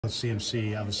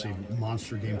CMC, obviously,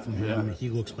 monster game from him. Yeah. He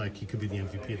looks like he could be the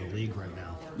MVP of the league right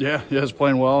now. Yeah, he's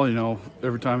playing well.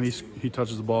 Every time he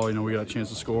touches the ball, we got a chance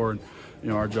to score,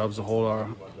 and our job is to hold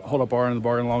up our end of the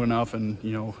bargain long enough, and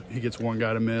he gets one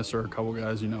guy to miss or a couple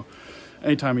guys.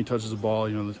 Anytime he touches the ball,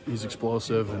 he's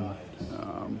explosive,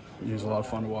 and he's a lot of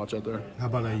fun to watch out there. How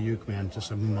about Ayuk, man? Just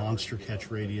a monster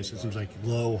catch radius. It seems like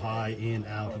low, high, in,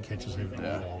 out. He catches every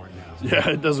ball right now. Yeah,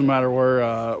 it doesn't matter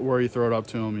where you throw it up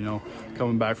to him.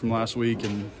 Coming back from last week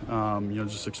and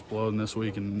just exploding this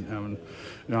week and having,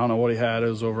 I don't know what he had. It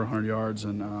was over 100 yards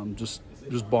and just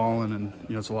balling, and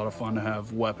it's a lot of fun to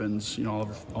have weapons all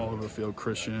over the field.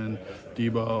 Christian,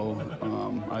 Debo,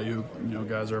 Ayuk,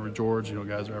 guys are everywhere. George,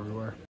 guys are everywhere.